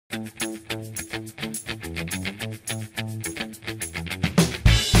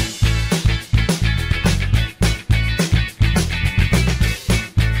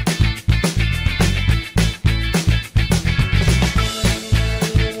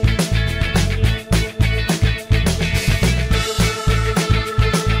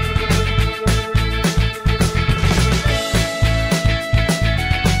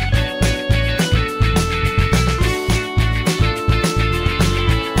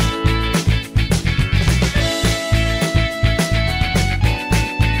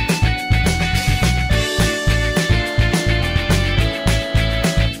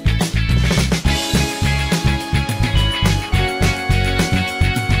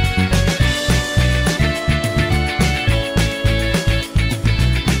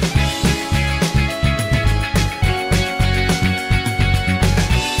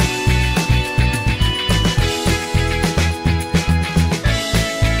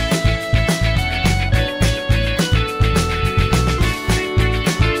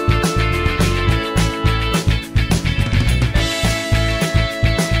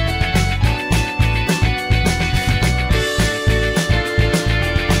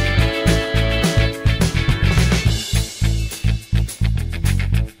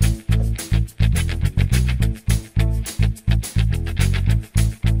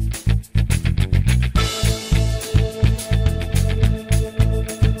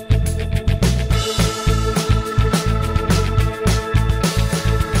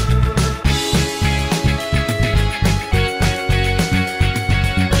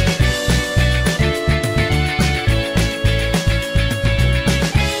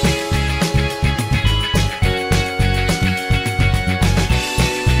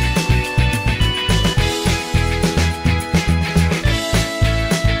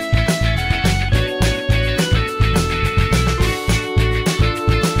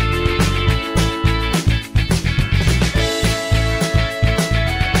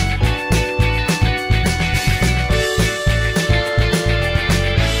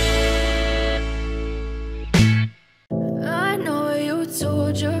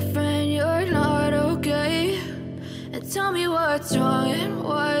what's wrong and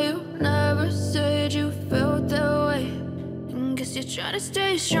why you never said you felt that way. And guess you're trying to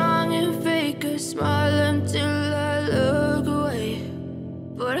stay strong and fake a smile until I look away.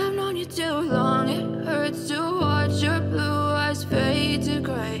 But I've known you too long, it hurts to watch your blue eyes fade to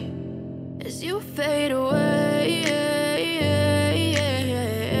gray as you fade away,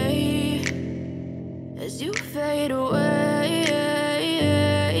 as you fade away.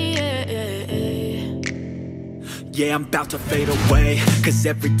 Yeah, I'm about to fade away, cause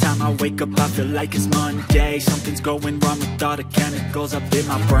every time I wake up I feel like it's Monday. Something's going wrong with all the chemicals up in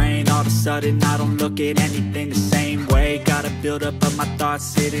my brain. All of a sudden I don't look at anything the same way. Gotta build up of my thoughts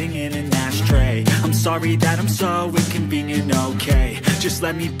sitting in an ashtray. I'm sorry that I'm so inconvenient, okay. Just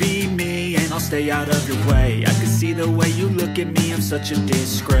let me be me and I'll stay out of your way. I can see the way you look at me, I'm such a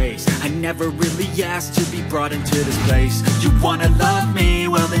disgrace. I never really asked to be brought into this place. You wanna love me?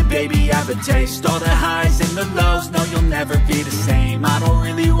 Well then baby I have a taste. All the highs and the lows, no you'll never be the same. I don't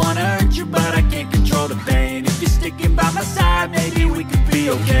really wanna hurt you but I can't control the pain. If you're sticking by my side maybe we could be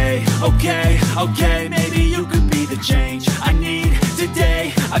okay. Okay, maybe you could be the change I need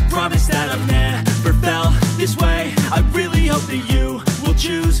today. I promise that I've never felt this way. I really hope that you will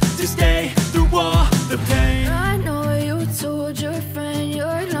choose to stay through all the pain. I know you told your friend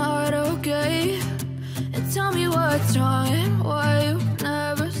you're not okay, and tell me what's wrong and why you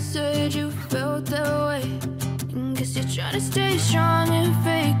never said you felt that way. And guess you're trying to stay strong and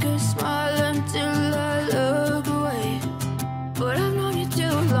fake a smile until I look away. But I've known you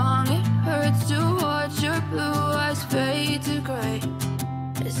too long, it hurts to watch your blue eyes fade to gray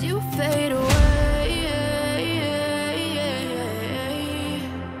as you fade away,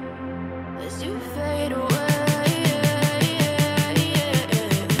 as you fade away,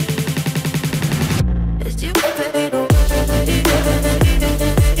 as you fade away.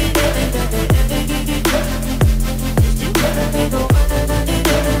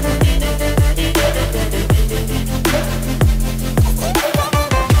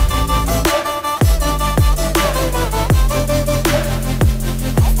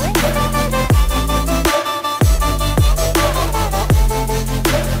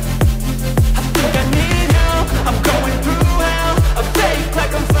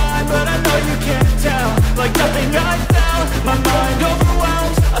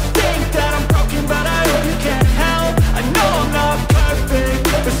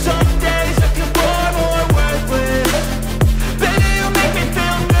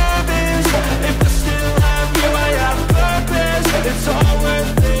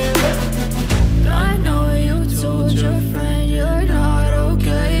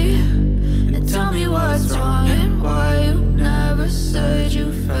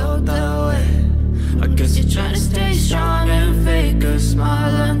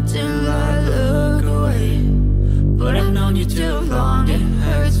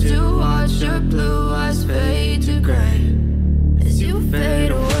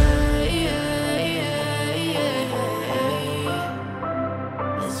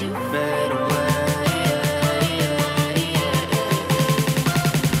 as you fade away.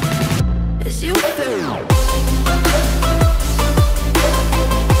 As you fade away.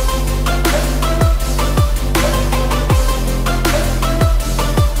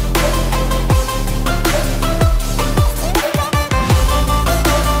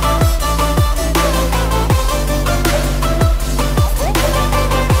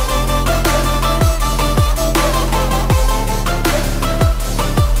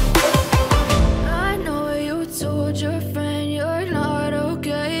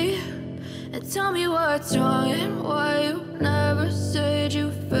 Tell me what's wrong and why you never said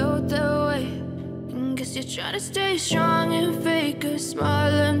you felt that way. Guess you're trying to stay strong and fake a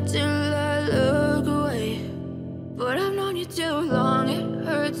smile until I look away. But I've known you too long.